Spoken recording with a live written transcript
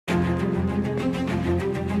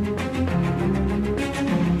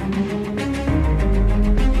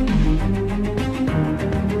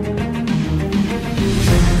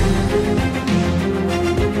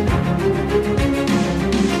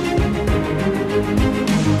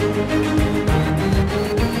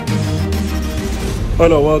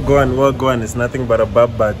Hello, wagwan. It's nothing but a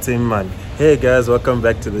baba team, man. Hey guys, welcome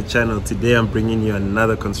back to the channel. Today I'm bringing you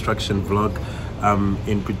another construction vlog.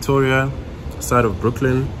 In Pretoria, side of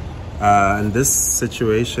Brooklyn. In this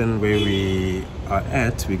situation where we are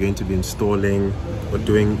at, we're going to be installing or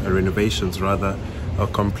doing renovations, rather, a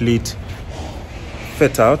complete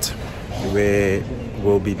fit out where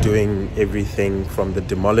we'll be doing everything from the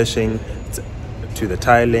demolishing to the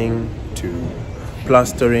tiling to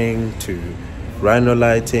plastering to rhino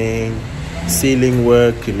lighting, ceiling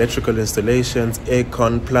work, electrical installations,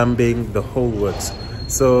 aircon, plumbing, the whole works.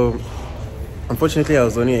 So unfortunately I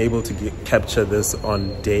was only able to capture this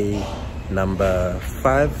on day number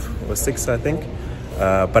 5 or 6, I think,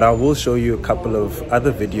 but I will show you a couple of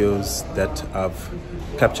other videos that I've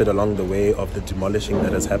captured along the way of the demolishing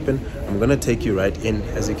that has happened. I'm going to take you right in.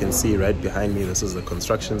 As you can see right behind me, this is the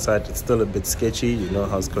construction site. It's still a bit sketchy, you know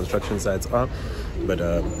how construction sites are, but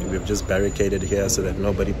we've just barricaded here so that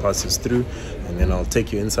nobody passes through, and then I'll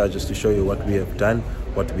take you inside just to show you what we have done,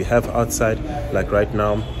 what we have outside. Like right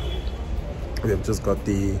now we have just got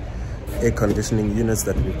the air conditioning units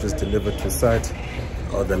that we've just delivered to site.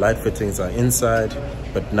 All the light fittings are inside,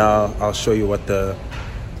 but now I'll show you what the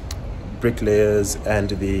bricklayers and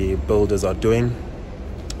the builders are doing.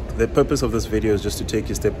 The purpose of this video is just to take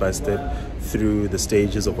you step by step through the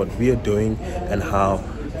stages of what we are doing and how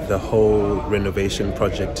the whole renovation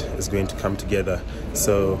project is going to come together.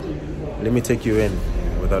 So let me take you in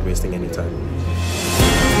without wasting any time.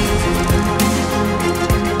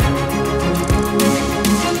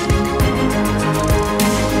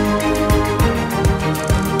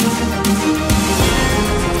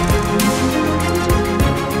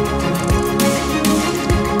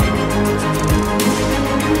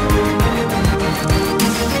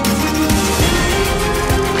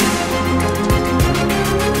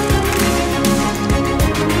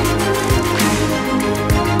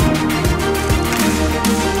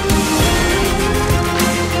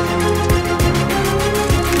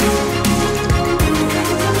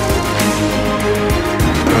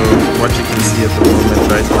 At the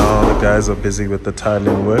moment right now, the guys are busy with the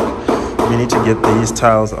tiling work. We need to get these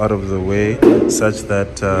tiles out of the way such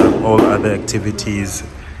that all other activities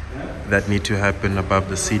that need to happen above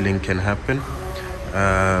the ceiling can happen.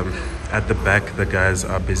 At the back, the guys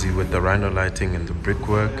are busy with the rhino lighting and the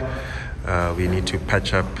brickwork. We need to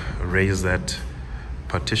patch up, raise that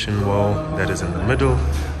partition wall that is in the middle,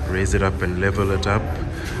 raise it up and level it up.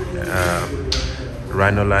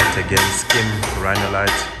 Rhino light again, skim rhino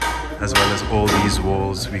light. As well as all these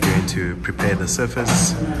walls, we're going to prepare the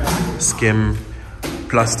surface, skim,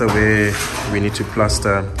 plaster where we need to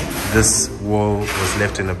plaster. This wall was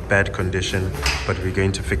left in a bad condition, but we're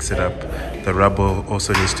going to fix it up. The rubble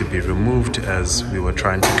also needs to be removed as we were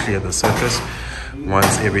trying to clear the surface.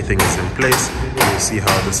 Once everything is in place, you'll see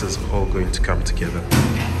how this is all going to come together.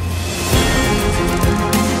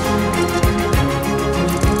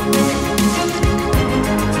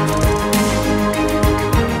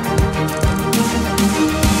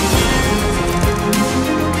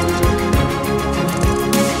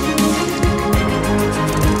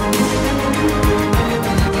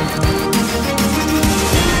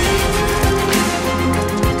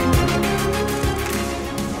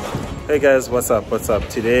 Hey guys, what's up?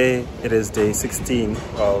 Today it is day 16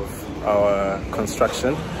 of our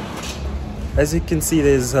construction. As you can see,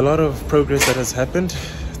 there's a lot of progress that has happened.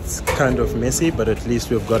 It's kind of messy, but at least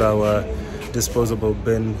we've got our disposable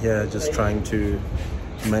bin here, just trying to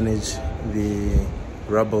manage the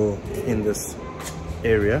rubble in this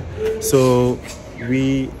area. So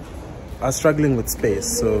we are struggling with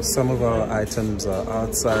space, so some of our items are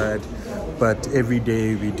outside, but every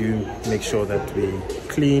day we do make sure that we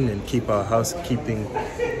clean and keep our housekeeping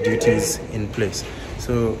duties in place.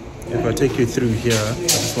 So if I take you through here, I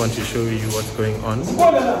just want to show you what's going on.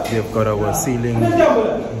 We have got our ceiling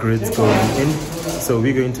grids going in, so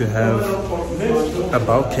we're going to have a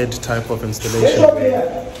bulkhead type of installation where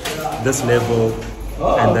this level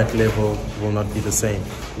and that level will not be the same.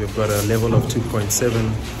 We've got a level of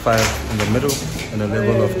 2.75 in the middle and a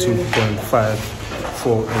level of 2.54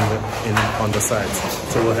 on the sides.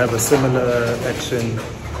 So we'll have a similar action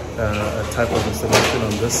type of installation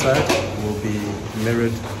on this side. Will be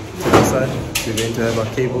mirrored to the side. We're going to have our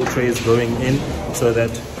cable trays going in so that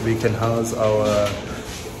we can house our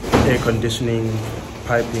air conditioning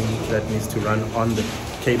piping that needs to run on the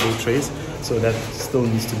cable trays. So that still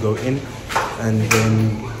needs to go in. And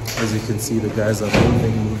then, as you can see, the guys are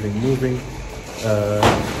moving.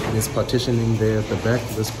 There's partitioning there at the back.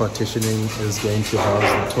 This partitioning is going to house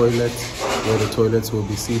the toilets, where the toilets will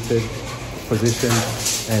be seated, positioned,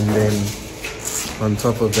 and then on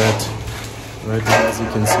top of that Right, as you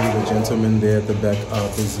can see, the gentlemen there at the back are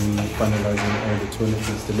busy finalizing all the toilet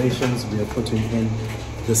installations. We are putting in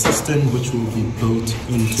the cistern, which will be built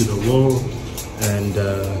into the wall and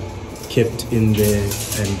kept in there,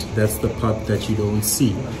 and that's the part that you don't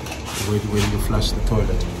see when you flush the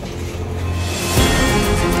toilet.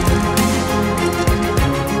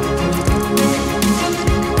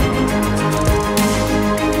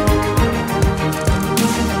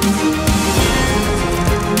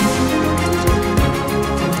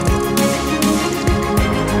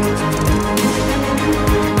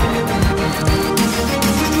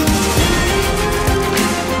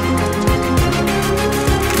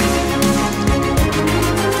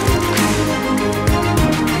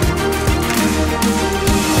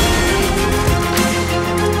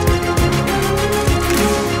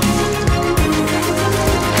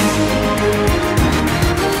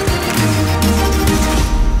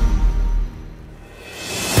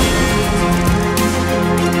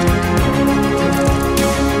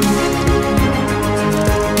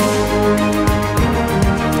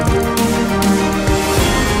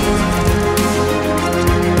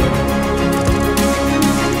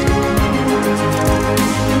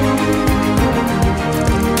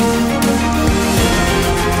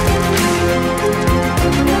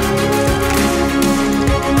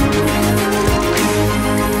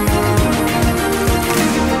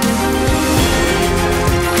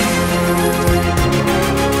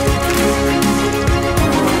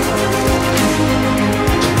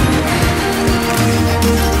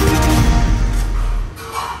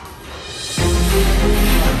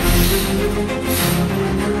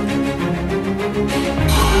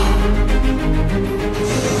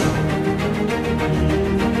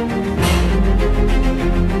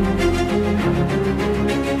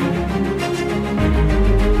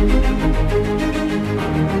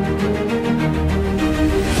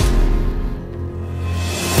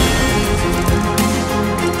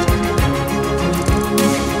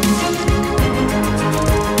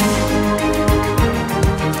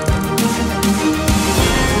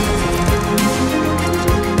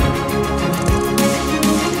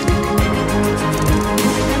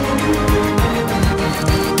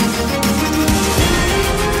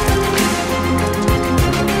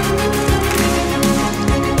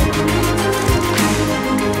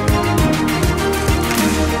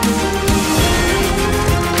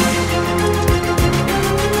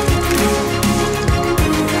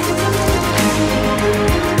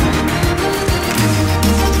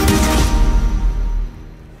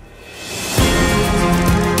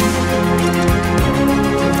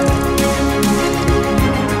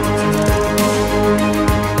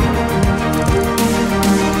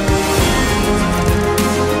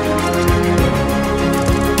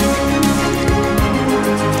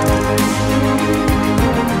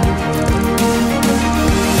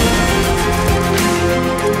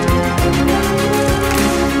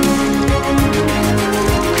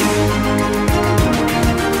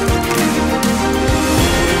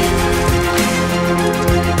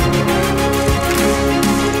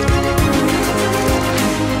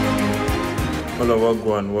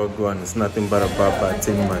 Wagwan, it's nothing but a baba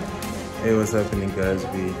thing, man. Hey, what's happening, guys?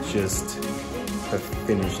 We just have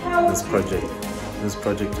finished this project. This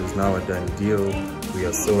project is now a done deal. We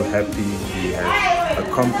are so happy. We have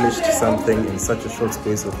accomplished something in such a short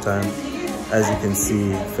space of time. As you can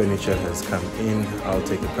see, furniture has come in. I'll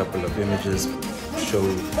take a couple of images, show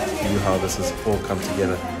you how this has all come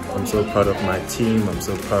together. I'm so proud of my team. I'm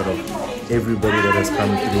so proud of everybody that has come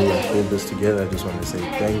through and pulled this together. I just want to say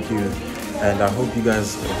thank you. And I hope you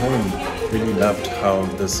guys at home really loved how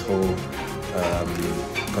this whole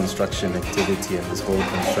construction activity and this whole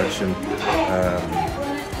construction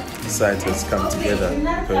site has come together,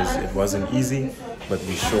 because it wasn't easy, but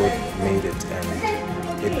we sure made it,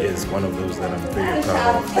 and it is one of those that I'm very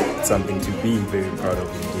proud of. It's something to be very proud of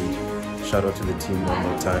indeed. Shout out to the team one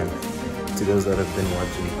more time. To those that have been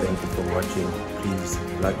watching, thank you for watching. Please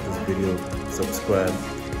like this video, subscribe,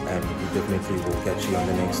 and we definitely will catch you on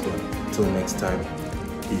the next one. Till next time,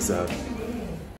 peace out.